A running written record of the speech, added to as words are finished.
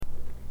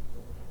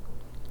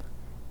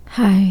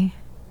Hi,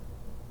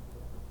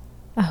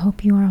 I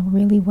hope you are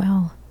really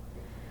well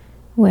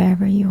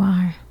wherever you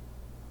are.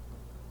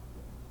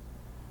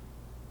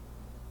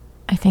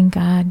 I think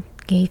God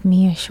gave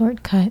me a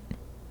shortcut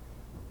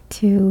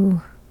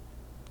to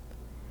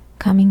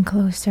coming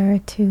closer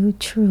to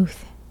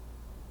truth.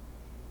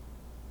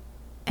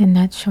 And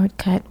that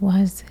shortcut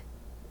was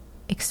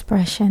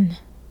expression,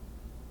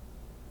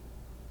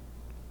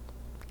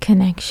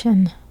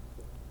 connection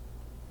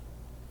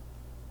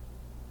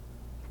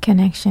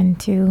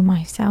to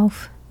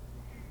myself.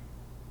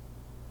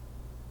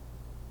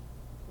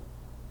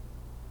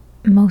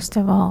 Most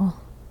of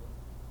all,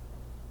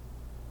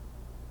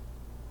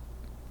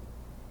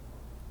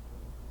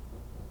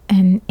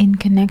 and in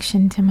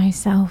connection to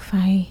myself,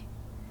 I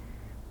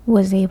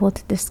was able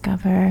to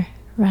discover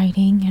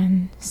writing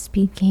and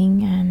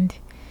speaking and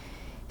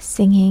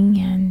singing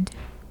and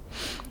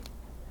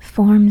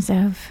forms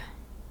of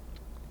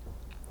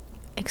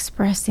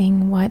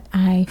expressing what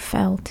I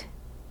felt.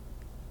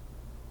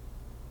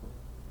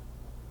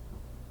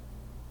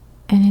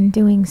 And in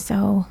doing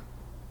so,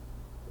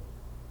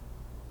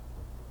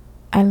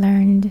 I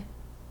learned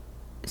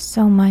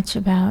so much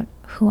about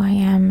who I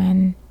am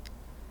and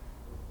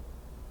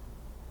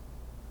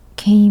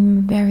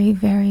came very,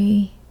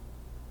 very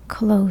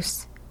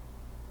close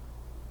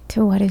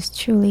to what is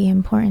truly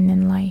important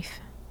in life.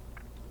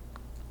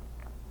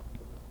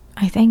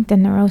 I thank the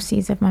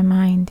neuroses of my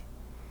mind,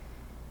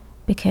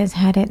 because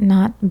had it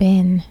not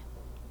been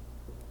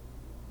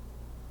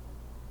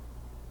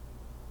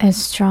as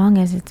strong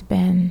as it's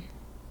been,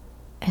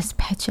 as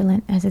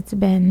petulant as it's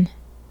been,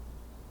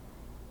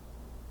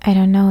 I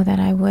don't know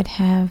that I would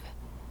have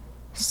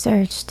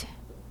searched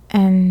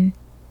and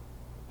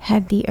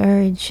had the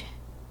urge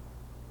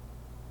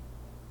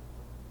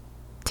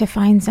to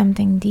find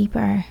something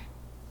deeper,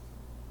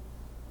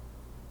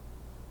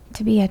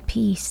 to be at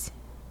peace.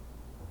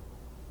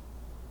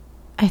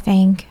 I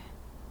thank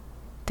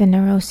the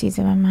neuroses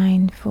of my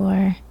mind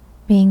for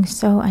being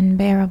so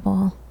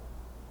unbearable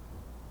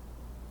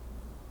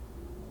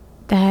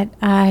that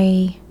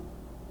I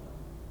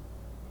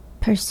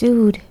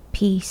pursued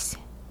peace.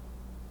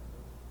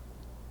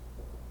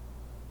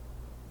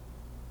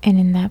 And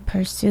in that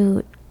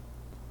pursuit,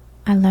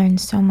 I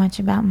learned so much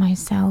about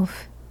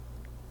myself.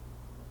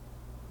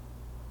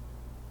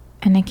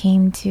 And I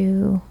came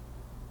to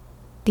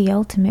the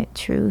ultimate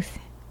truth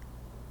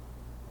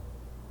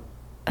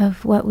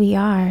of what we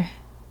are.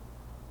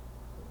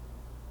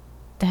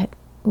 That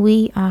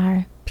we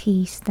are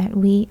peace, that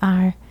we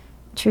are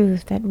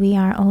truth, that we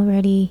are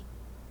already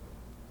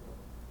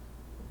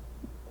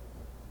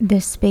the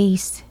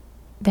space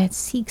that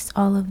seeks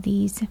all of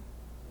these.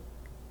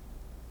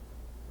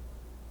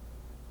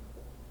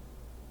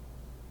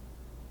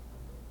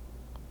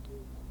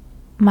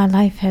 My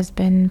life has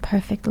been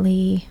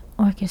perfectly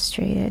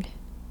orchestrated.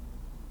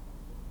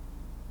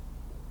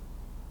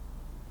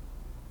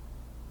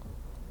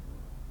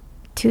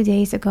 Two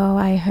days ago,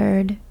 I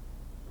heard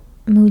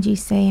Muji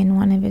say in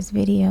one of his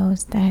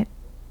videos that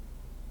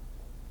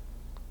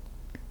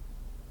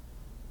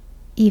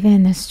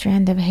even a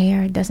strand of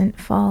hair doesn't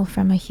fall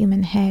from a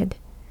human head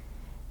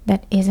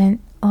that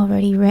isn't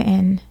already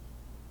written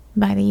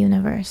by the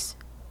universe.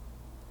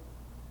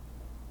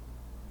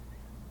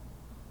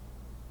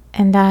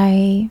 And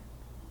I,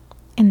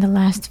 in the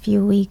last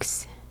few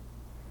weeks,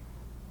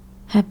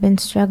 have been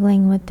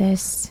struggling with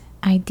this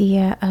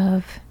idea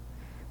of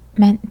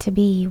meant to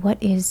be.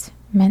 What is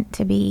meant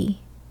to be?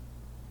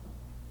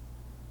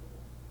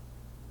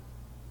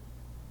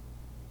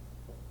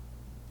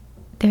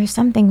 There's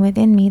something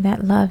within me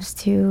that loves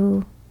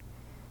to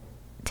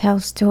tell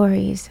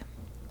stories.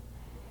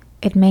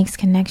 It makes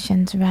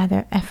connections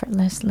rather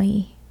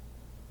effortlessly.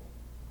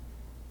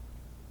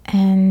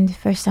 And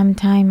for some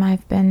time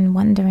I've been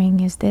wondering,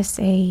 is this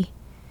a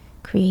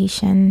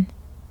creation,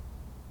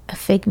 a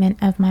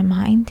figment of my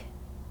mind?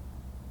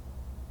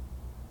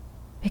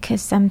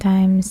 Because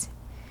sometimes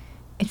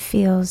it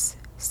feels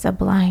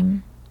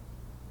sublime.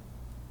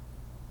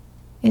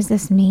 Is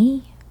this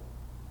me?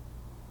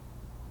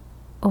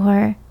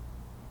 Or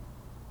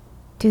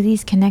do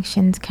these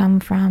connections come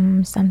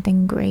from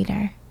something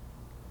greater?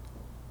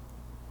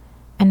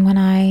 And when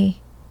I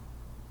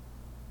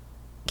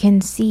can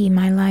see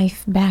my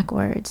life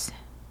backwards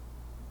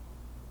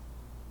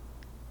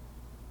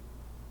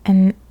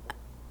and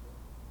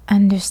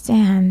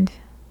understand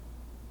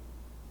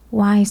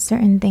why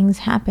certain things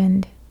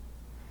happened,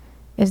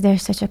 is there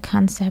such a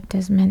concept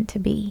as meant to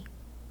be?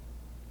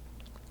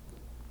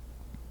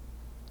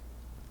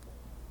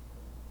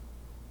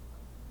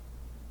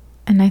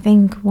 And I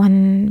think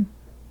one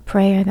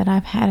prayer that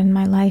I've had in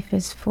my life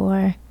is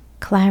for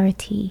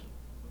clarity,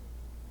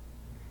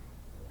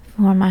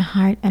 for my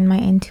heart and my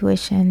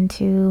intuition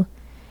to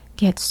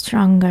get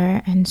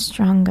stronger and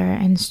stronger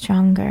and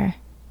stronger.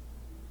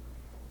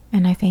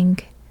 And I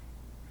think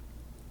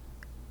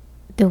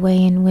the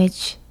way in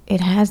which it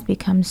has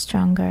become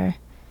stronger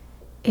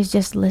is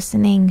just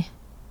listening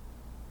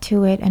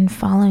to it and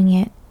following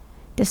it,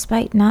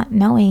 despite not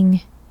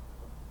knowing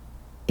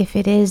if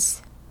it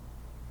is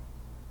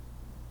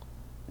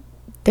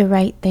the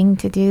right thing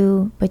to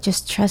do, but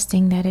just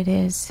trusting that it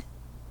is.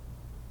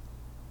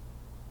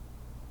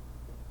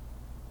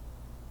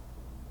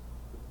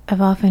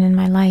 I've often in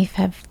my life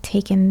have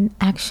taken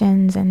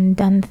actions and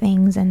done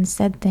things and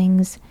said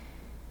things,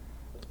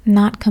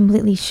 not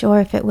completely sure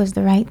if it was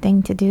the right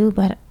thing to do,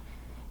 but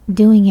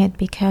doing it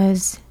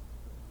because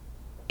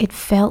it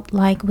felt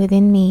like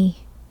within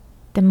me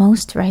the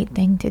most right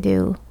thing to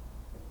do,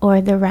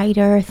 or the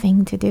righter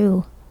thing to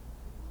do.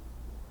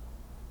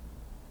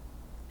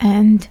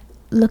 And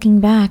looking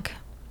back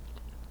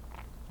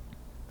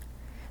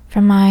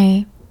from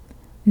my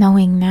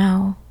knowing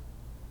now,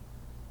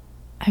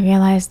 I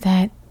realized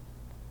that,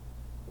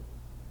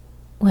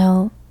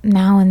 well,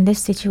 now in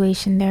this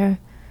situation there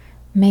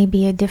may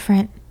be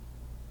the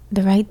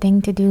right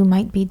thing to do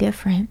might be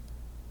different,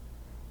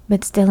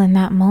 but still in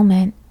that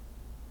moment,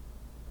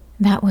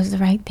 that was the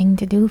right thing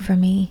to do for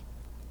me.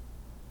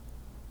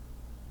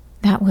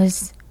 That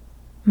was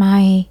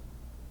my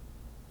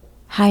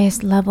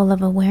highest level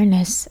of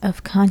awareness,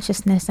 of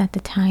consciousness at the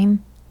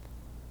time.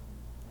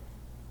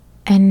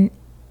 And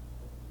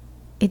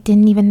it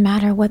didn't even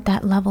matter what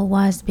that level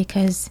was,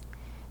 because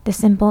the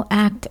simple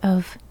act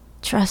of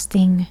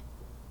trusting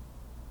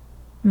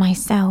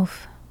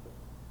myself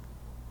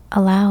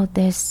allowed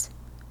this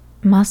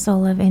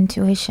muscle of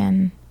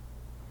intuition,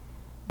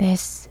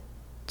 this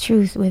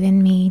truth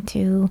within me,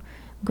 to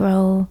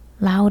grow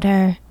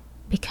louder,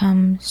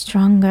 become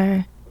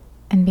stronger,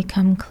 and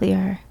become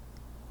clearer.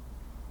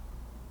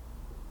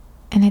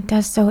 And it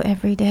does so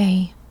every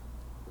day.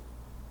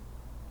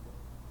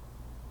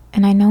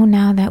 And I know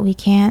now that we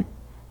can't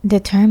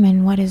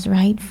determine what is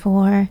right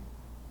for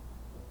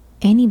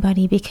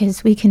anybody,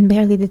 because we can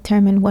barely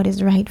determine what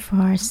is right for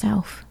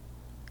ourselves.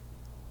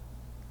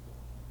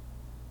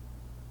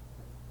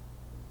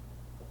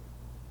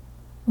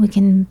 We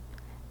can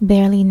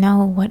barely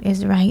know what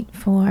is right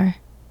for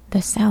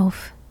the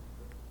self.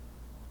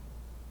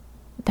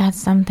 That's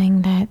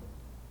something that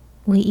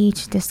we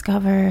each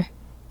discover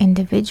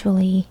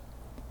individually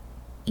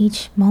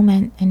each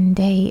moment and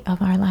day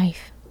of our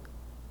life.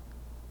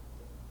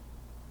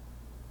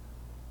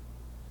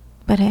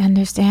 But I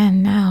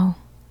understand now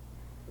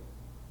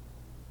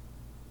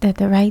that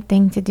the right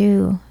thing to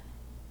do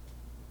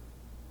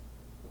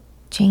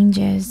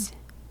changes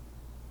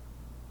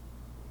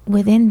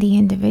within the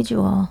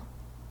individual,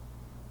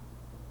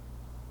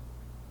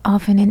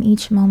 often in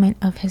each moment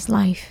of his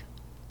life.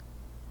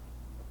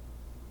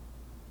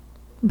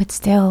 But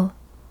still,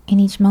 in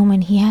each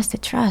moment, he has to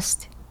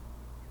trust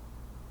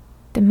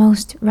the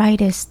most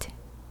rightest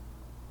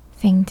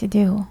thing to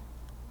do.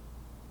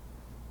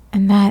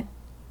 And that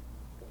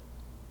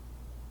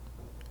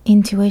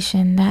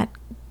intuition, that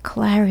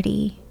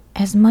clarity,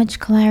 as much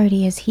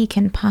clarity as he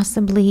can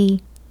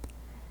possibly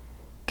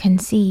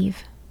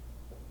conceive,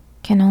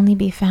 can only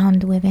be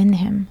found within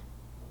him.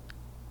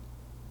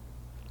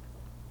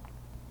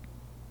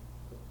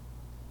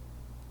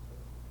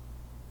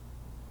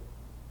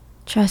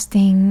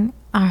 Trusting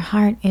our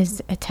heart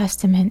is a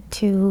testament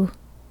to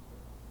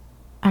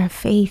our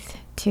faith,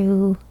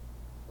 to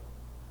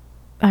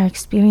our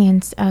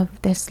experience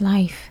of this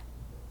life,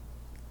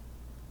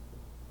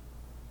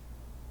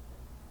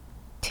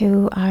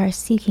 to our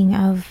seeking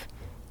of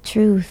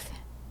truth,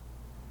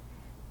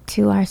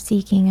 to our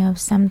seeking of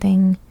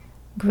something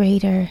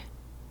greater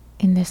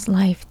in this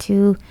life,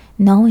 to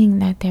knowing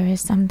that there is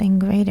something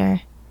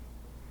greater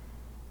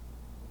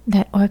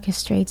that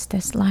orchestrates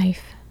this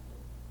life.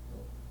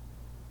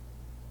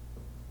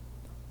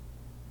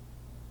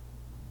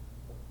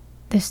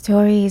 The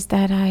stories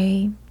that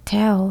I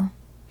tell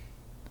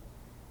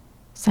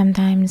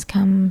sometimes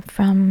come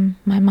from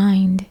my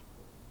mind.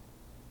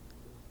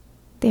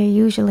 They're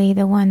usually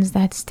the ones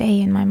that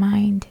stay in my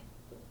mind.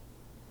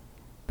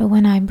 But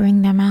when I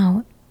bring them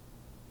out,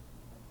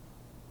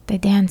 they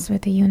dance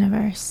with the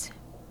universe.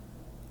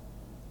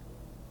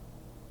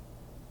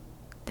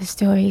 The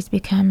stories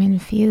become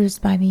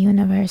infused by the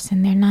universe,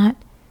 and they're not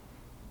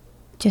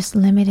just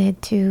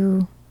limited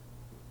to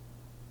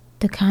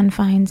the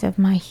confines of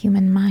my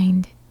human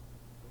mind.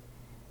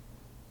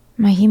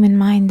 My human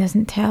mind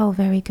doesn't tell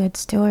very good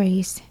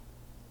stories.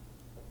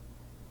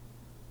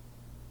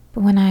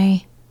 But when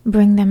I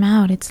bring them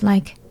out, it's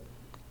like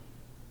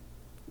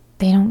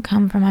they don't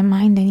come from my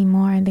mind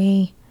anymore.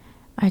 They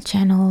are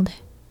channeled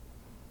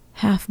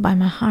half by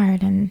my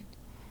heart and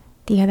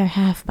the other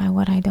half by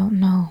what I don't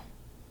know.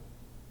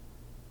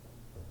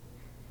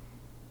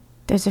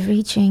 There's a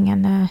reaching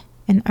and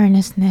an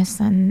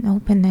earnestness and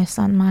openness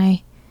on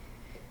my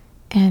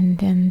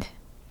end, and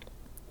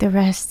the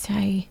rest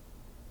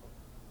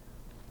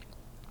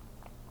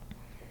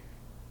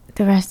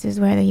is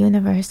where the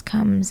universe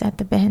comes at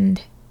the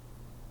bend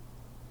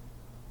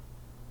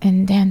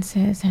and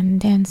dances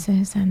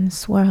and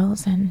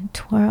swirls and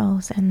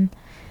twirls and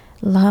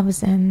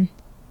loves and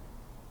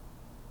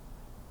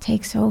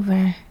takes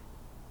over.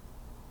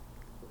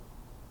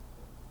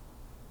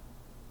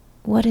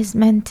 What is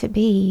meant to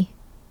be,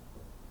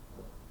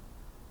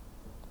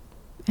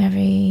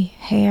 every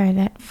hair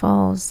that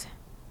falls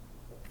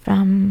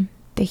from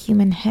the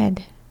human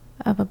head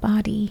of a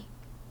body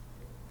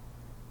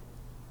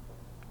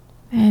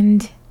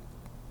And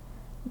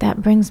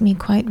that brings me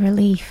quite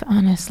relief,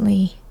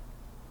 honestly.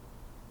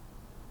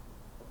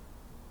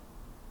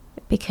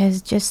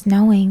 Because just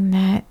knowing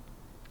that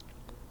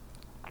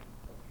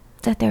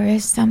there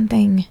is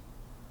something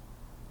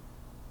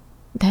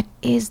that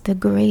is the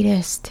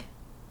greatest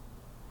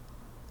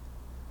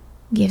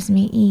gives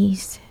me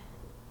ease.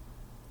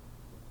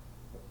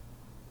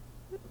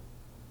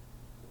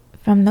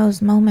 From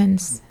those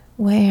moments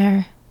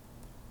where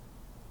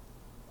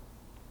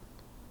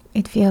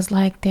it feels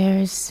like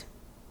there's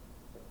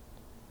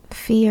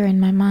fear in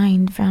my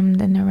mind from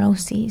the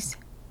neuroses.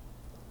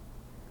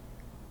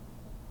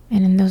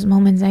 And in those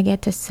moments I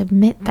get to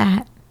submit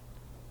that.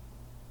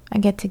 I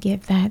get to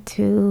give that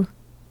to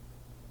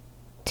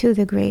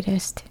the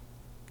greatest.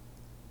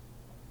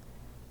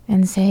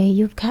 And say,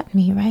 you've got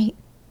me, right?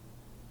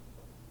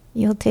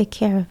 You'll take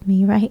care of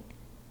me, right?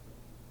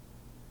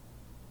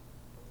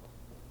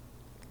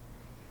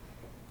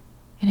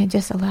 And it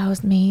just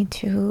allows me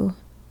to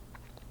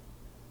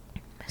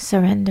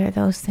surrender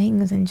those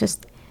things and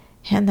just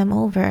hand them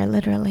over,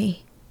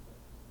 literally.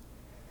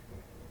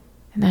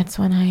 And that's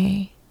when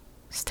I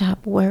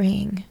stop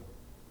worrying.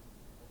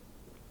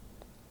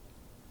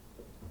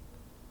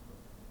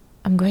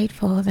 I'm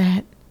grateful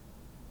that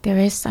there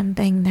is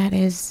something that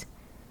is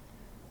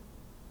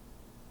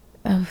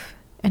of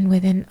and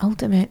within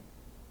ultimate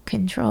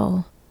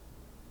control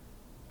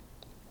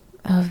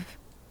of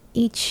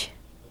each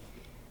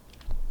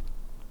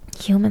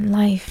human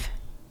life,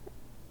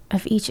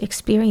 of each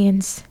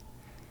experience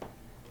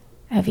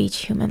of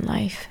each human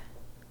life.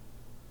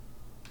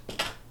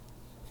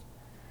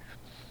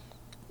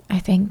 I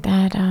think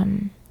that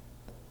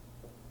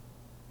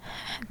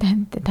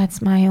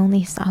that's my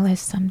only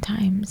solace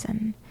sometimes,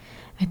 and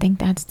I think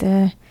that's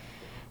the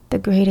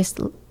greatest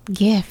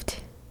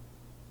gift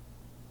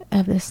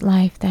of this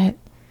life, that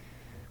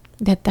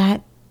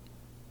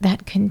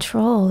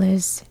control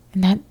is,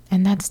 and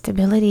that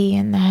stability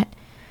and that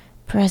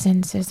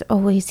presence is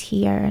always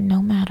here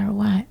no matter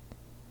what.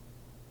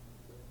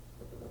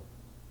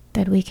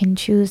 That we can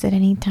choose at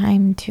any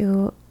time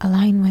to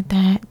align with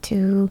that,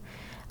 to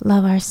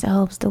love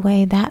ourselves the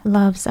way that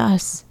loves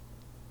us,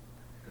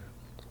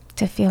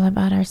 to feel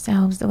about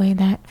ourselves the way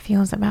that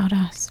feels about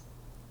us,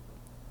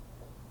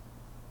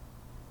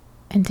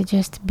 and to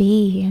just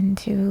be, and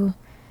to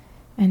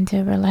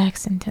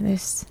relax into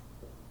this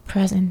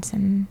presence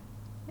and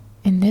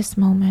in this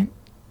moment.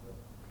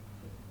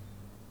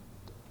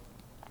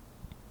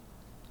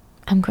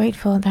 I'm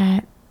grateful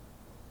that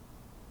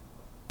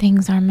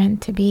things are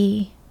meant to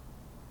be,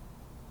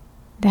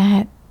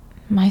 that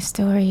my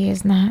story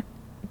is not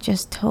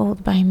just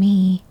told by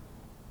me,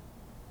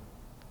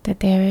 that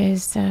there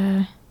is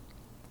a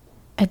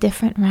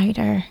different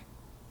writer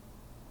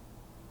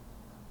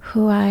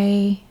who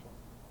I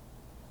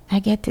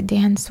get to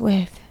dance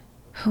with,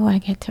 who I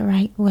get to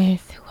write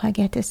with, who I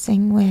get to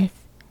sing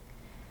with,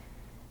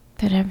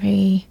 that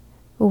every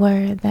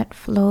word that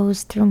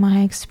flows through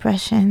my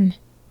expression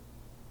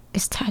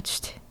is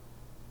touched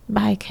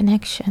by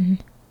connection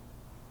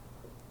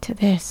to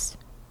this.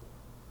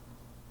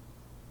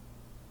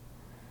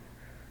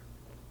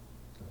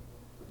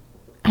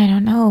 I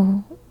don't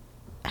know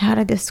how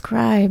to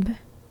describe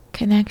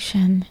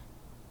connection.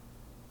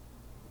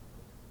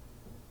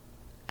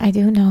 I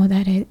do know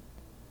that it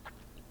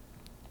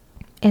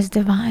is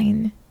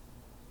divine.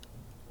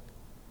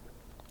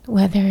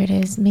 Whether it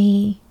is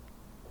me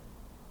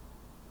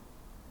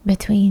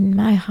between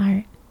my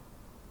heart,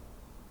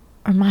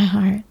 or my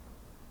heart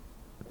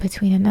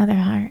between another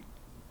heart,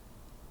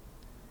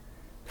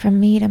 from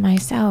me to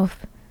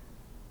myself,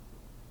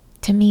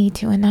 to me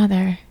to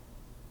another.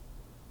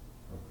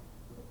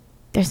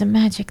 There's a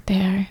magic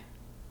there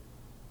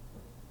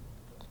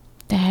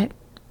that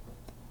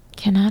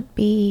cannot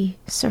be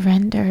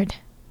surrendered.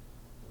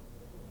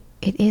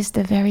 It is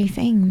the very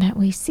thing that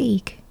we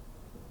seek,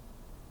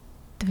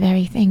 the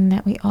very thing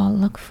that we all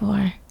look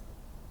for,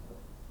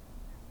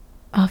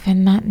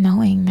 often not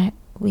knowing that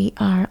we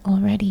are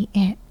already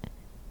it.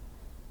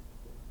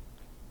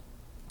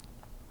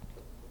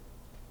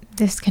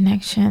 This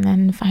connection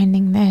and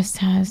finding this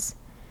has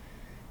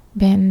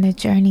been the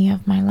journey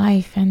of my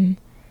life, and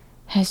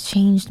has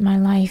changed my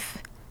life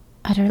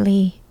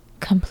utterly,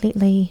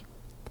 completely,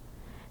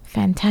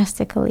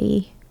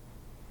 fantastically,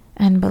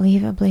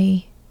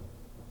 unbelievably,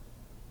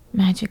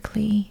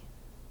 magically,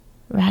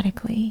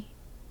 radically,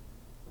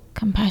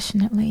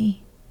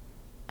 compassionately,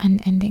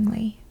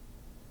 unendingly.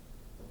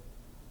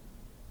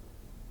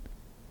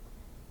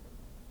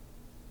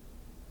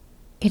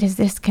 It is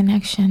this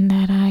connection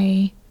that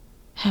I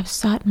have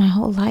sought my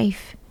whole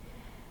life,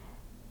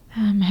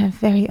 have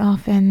very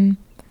often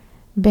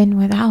been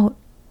without,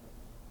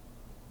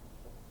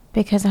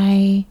 because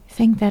I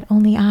think that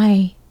only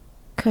I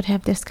could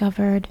have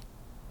discovered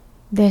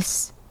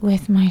this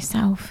with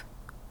myself.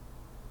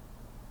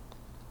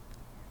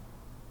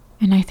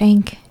 And I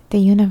thank the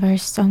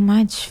universe so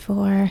much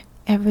for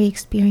every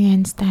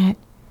experience that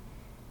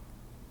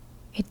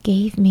it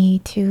gave me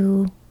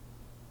to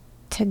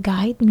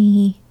guide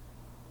me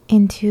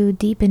into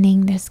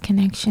deepening this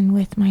connection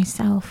with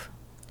myself,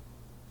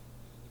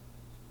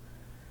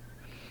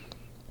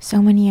 so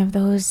many of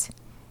those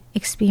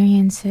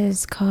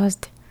experiences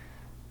caused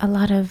a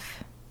lot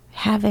of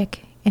havoc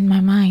in my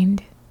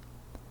mind,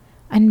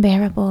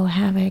 unbearable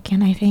havoc,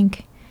 and I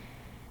think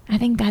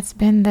that's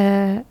been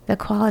the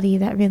quality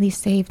that really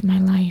saved my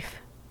life.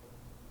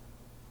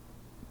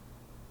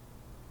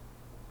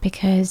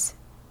 Because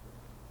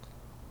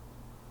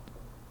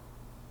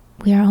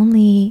we are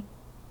only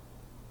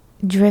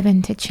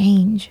driven to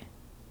change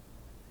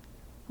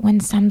when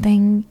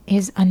something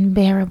is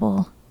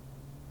unbearable.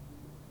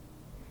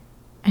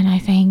 And I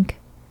think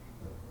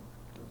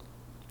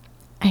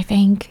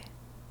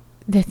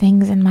the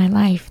things in my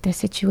life, the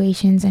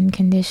situations and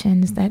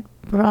conditions that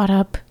brought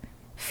up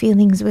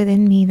feelings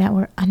within me that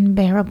were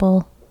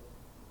unbearable,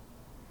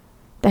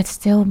 that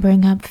still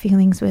bring up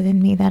feelings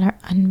within me that are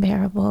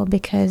unbearable,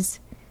 because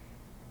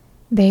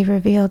they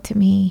reveal to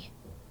me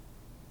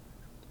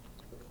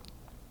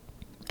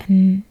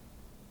and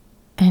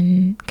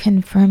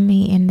confirm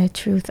me in the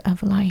truth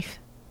of life.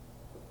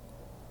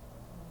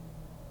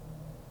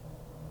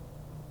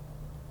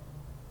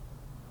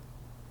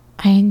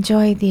 I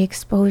enjoy the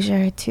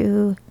exposure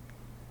to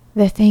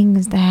the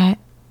things that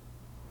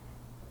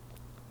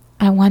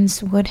I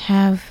once would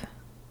have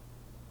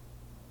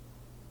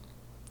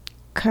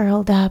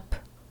curled up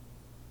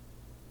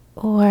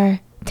or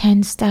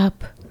tensed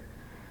up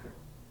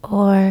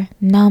or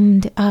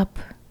numbed up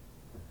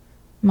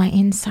my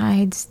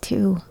insides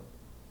to.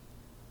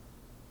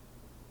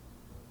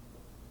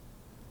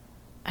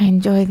 I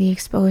enjoy the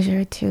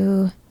exposure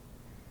to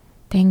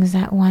things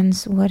that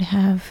once would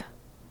have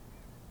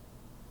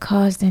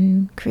caused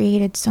and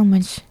created so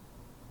much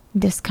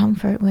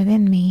discomfort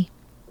within me.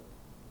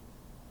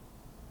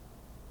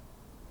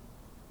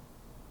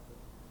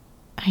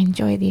 I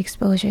enjoy the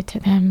exposure to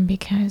them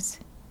because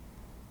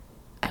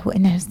I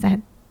witness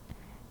that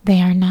they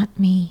are not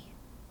me,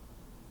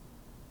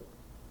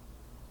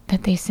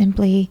 that they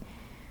simply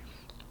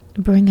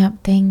bring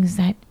up things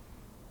that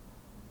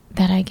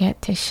I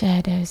get to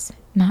shed as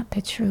not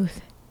the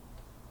truth,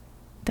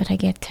 that I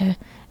get to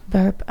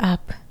burp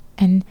up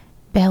and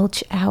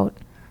belch out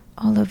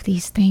all of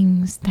these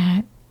things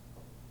that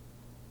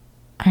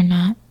are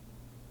not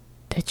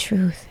the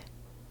truth.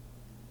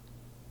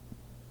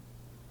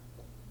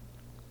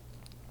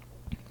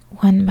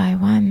 One by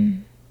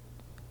one,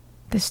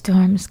 the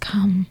storms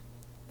come,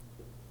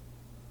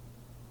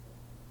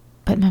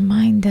 but my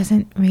mind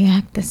doesn't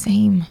react the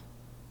same.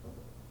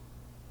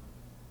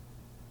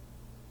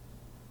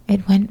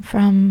 It went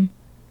from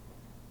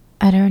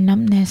utter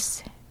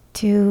numbness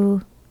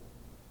to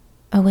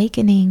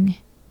awakening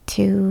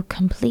to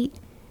complete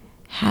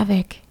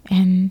havoc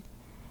and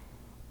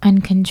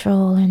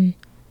uncontrol and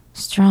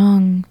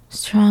strong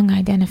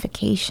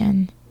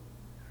identification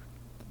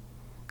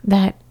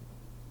that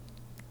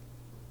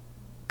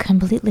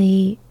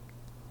completely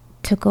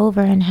took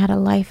over and had a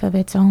life of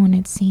its own,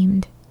 it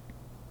seemed.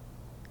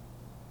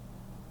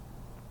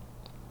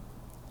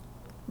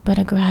 But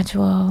a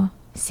gradual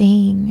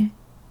seeing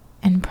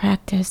and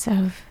practice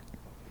of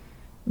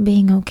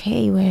being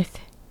okay with,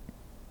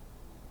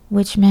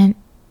 which meant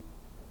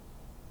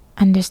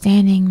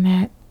understanding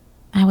that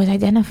I was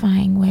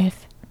identifying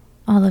with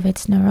all of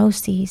its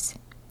neuroses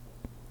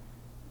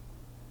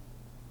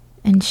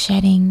and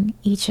shedding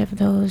each of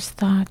those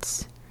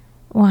thoughts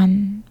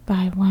one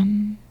by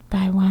one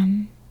by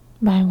one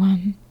by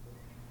one.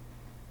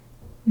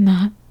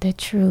 Not the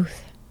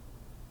truth.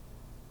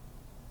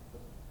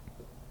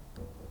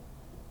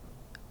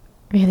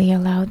 Really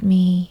allowed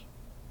me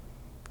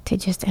to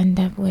just end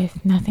up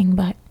with nothing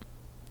but.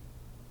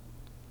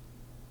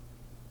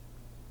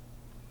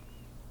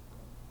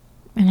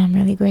 And I'm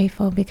really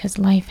grateful because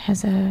life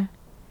has a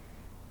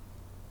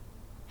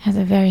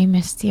very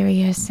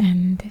mysterious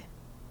and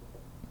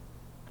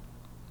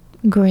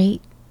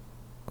great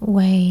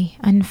way,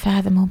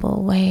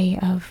 unfathomable way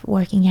of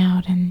working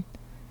out, and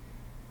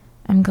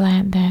I'm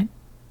glad that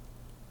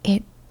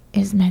it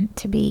is meant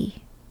to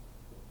be.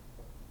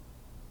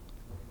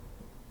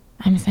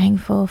 I'm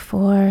thankful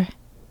for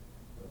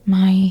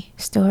my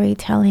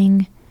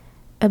storytelling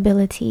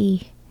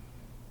ability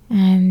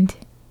and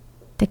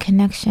the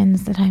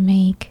connections that I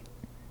make,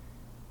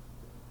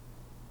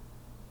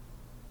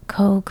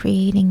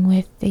 co-creating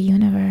with the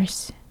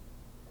universe.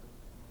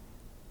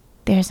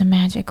 There's a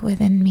magic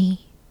within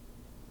me.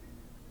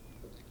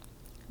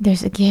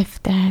 There's a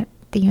gift that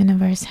the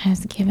universe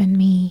has given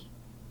me,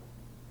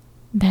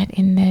 that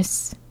in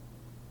this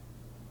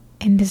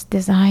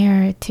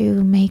desire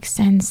to make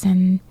sense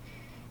and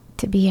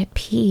to be at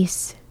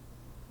peace,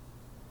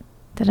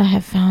 that I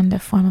have found a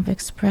form of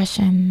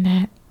expression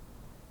that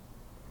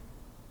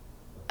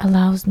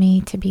allows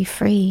me to be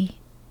free,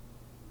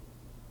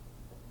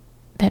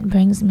 that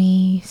brings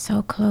me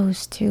so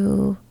close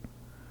to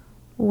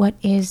what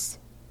is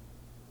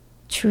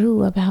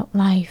true about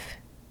life.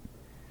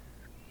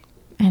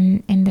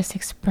 And in this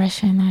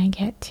expression, I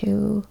get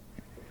to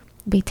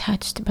be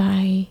touched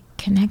by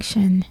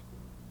connection,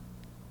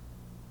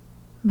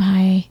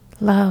 by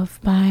love,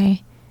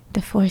 by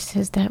the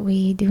forces that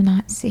we do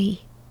not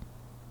see.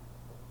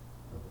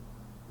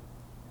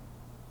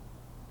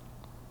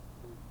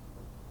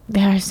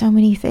 there are so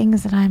many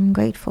things that I'm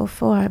grateful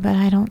for, but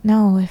I don't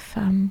know if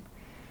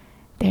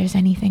there's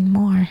anything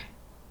more.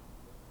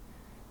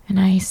 And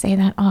I say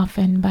that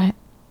often, but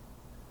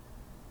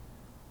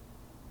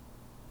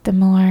the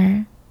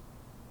more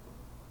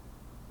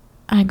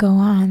I go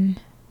on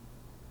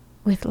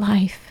with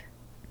life,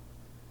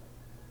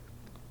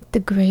 the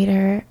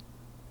greater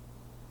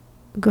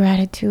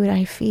gratitude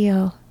I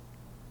feel,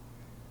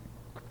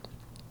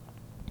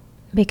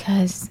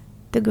 because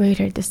the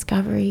greater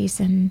discoveries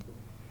and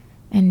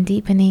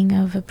deepening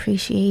of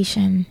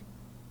appreciation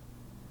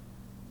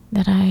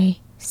that I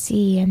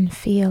see and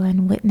feel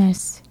and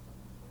witness.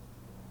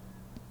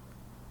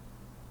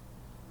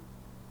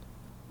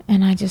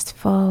 And I just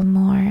fall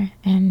more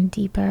and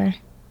deeper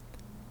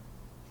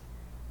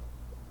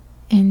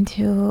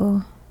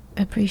into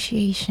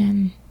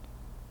appreciation,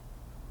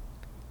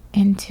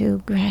 into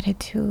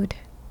gratitude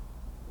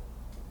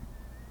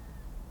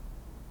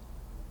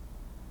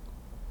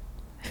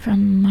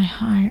from my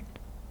heart.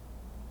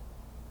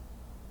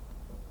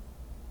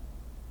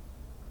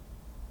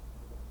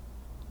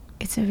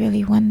 It's a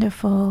really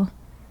wonderful,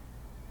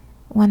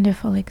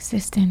 wonderful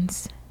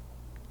existence.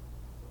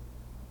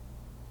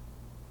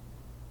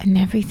 And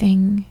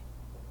everything,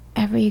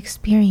 every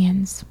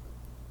experience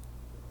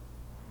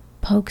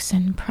pokes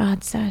and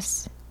prods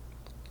us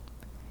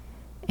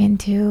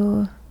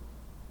into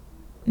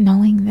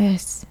knowing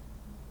this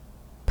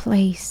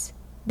place,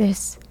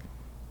 this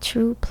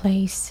true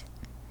place,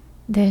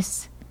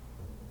 this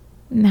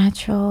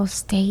natural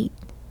state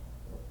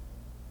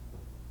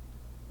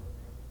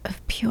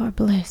of pure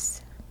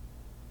bliss,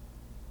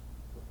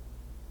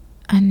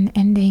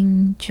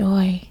 unending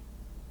joy.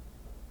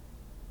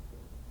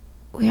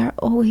 We are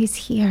always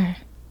here,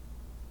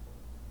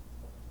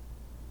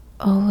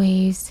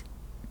 always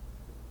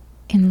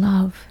in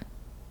love,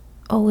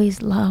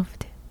 always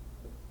loved,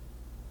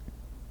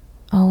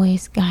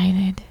 always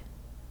guided.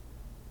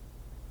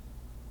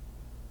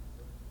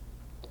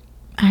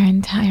 Our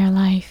entire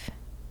life,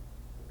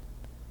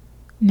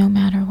 no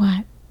matter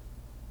what.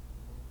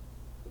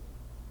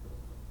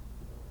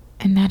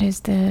 And that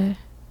is the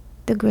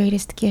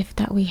greatest gift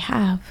that we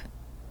have.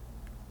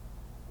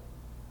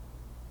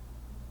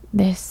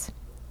 This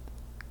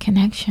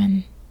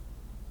connection.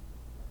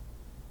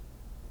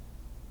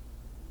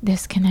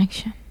 This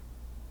connection.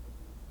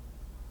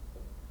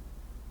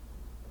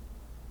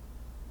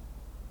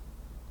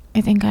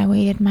 I think I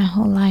waited my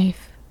whole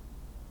life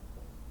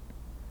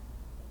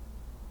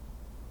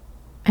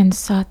and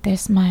sought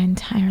this my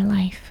entire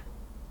life.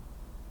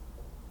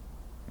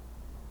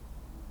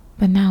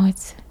 But now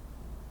it's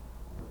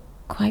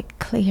quite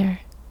clear.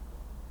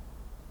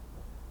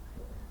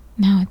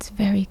 Now it's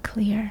very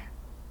clear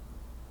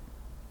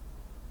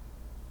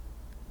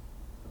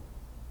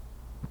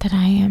that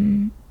I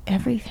am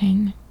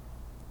everything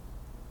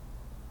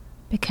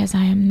because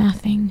I am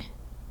nothing,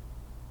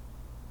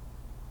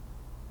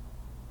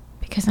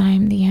 because I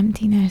am the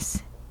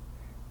emptiness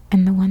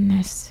and the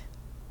oneness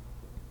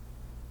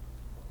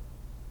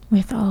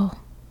with all.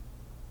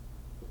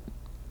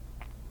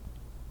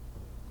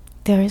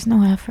 There is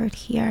no effort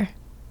here.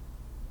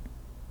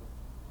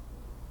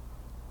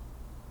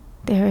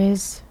 There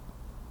is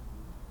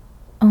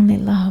only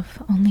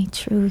love, only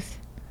truth,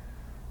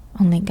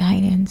 only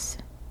guidance.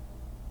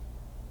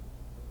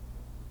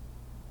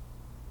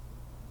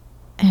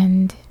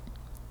 And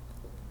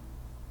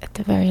at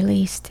the very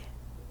least,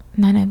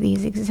 none of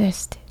these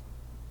exist.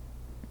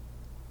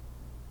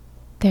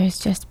 There's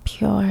just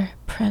pure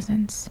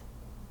presence.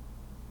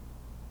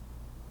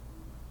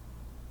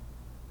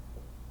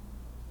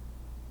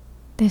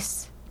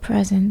 This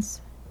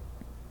presence,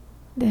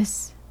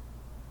 this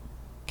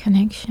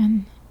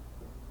connection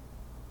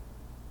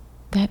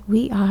that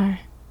we are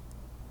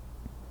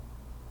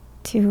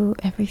to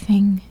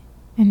everything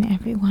and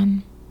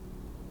everyone.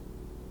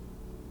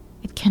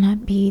 It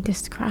cannot be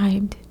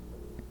described.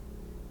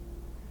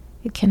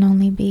 It can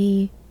only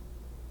be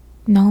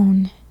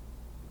known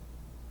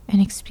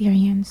and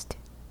experienced.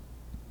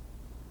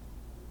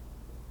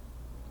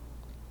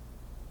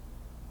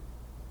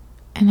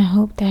 And I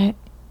hope that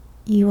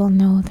you will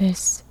know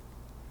this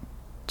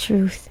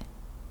truth,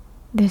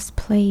 this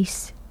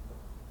place,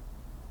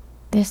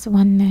 this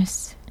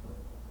oneness,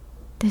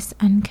 this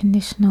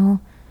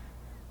unconditional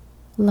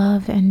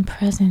love and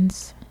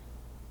presence.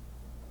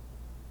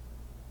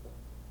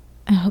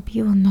 I hope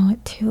you will know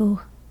it too,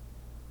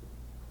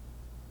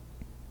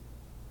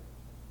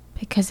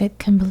 because it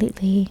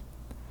completely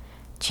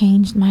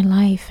changed my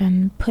life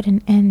and put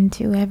an end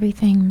to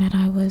everything that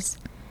I was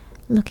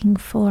looking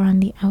for on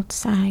the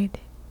outside.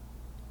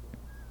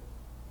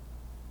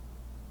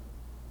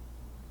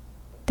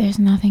 There's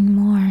nothing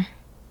more.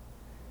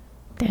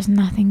 There's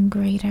nothing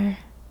greater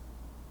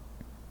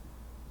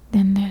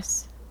than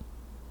this.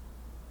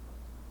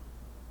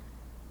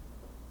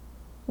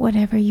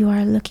 Whatever you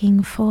are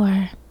looking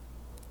for,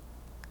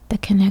 the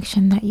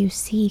connection that you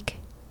seek,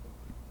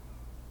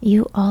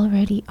 you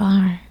already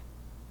are.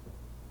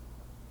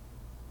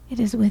 It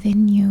is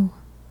within you.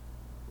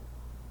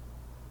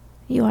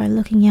 You are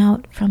looking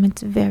out from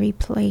its very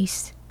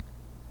place.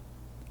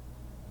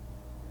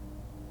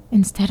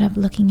 Instead of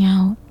looking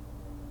out,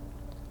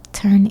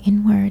 turn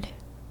inward.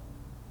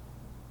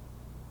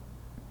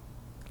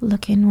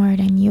 Look inward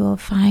and you will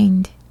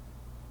find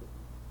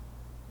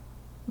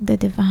the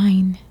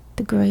divine,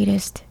 the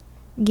greatest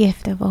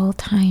gift of all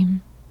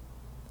time.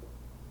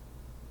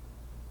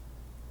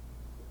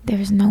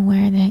 There's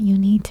nowhere that you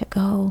need to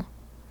go,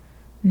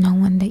 no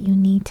one that you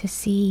need to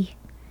see,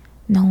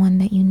 no one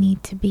that you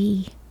need to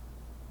be.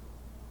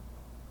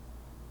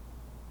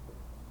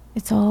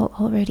 It's all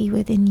already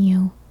within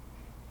you.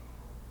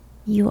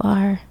 You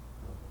are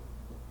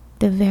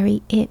the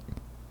very it.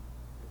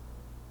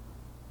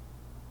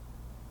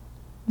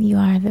 You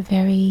are the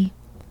very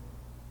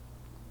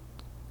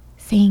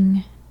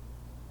thing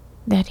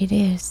that it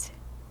is.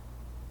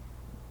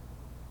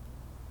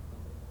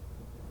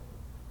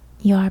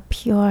 Your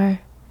pure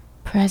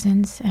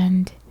presence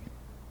and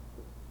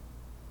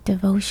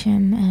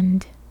devotion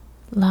and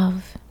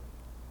love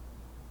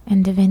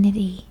and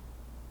divinity.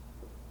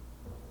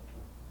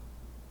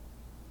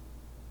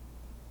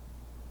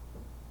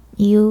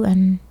 You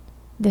and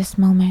this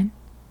moment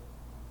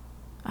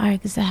are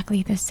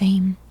exactly the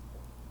same.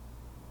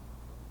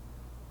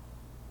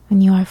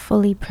 When you are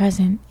fully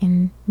present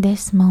in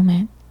this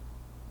moment,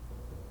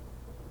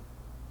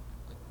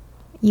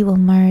 you will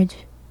merge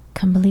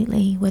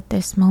completely with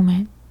this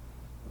moment,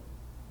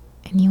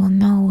 and you will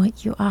know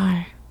what you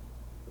are.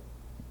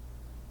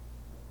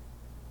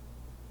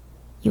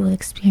 You will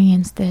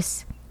experience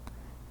this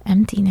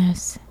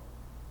emptiness,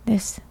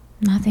 this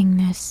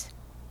nothingness,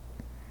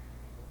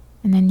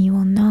 and then you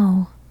will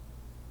know,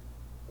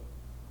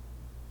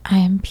 I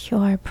am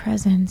pure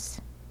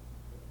presence.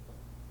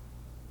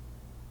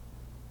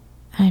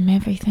 I am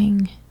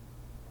everything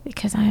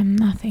because I am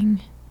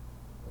nothing.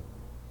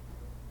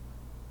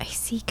 I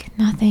seek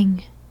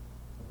nothing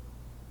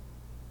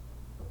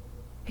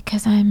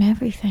because I am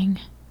everything.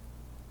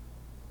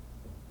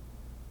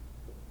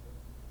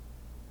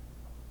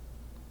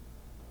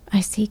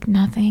 I seek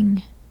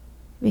nothing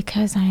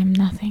because I am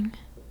nothing.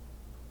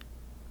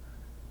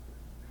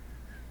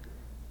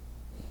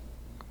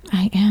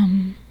 I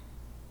am.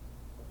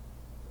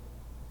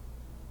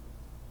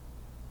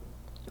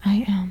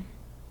 I am.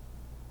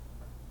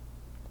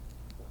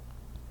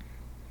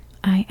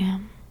 I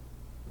am.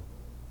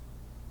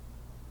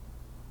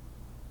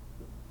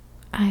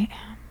 I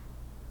am.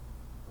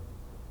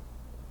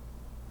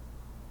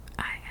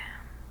 I am.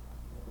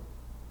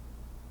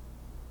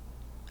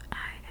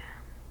 I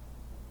am.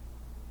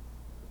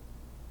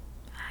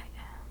 I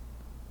am.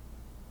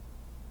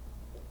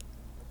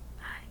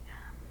 I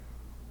am.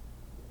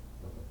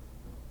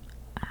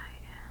 I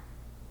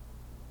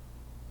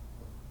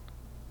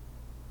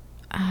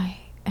am. I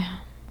am.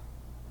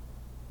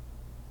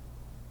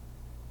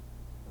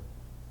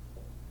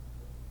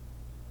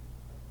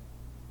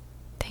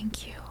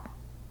 Thank you.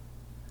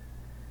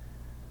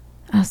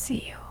 I'll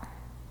see you.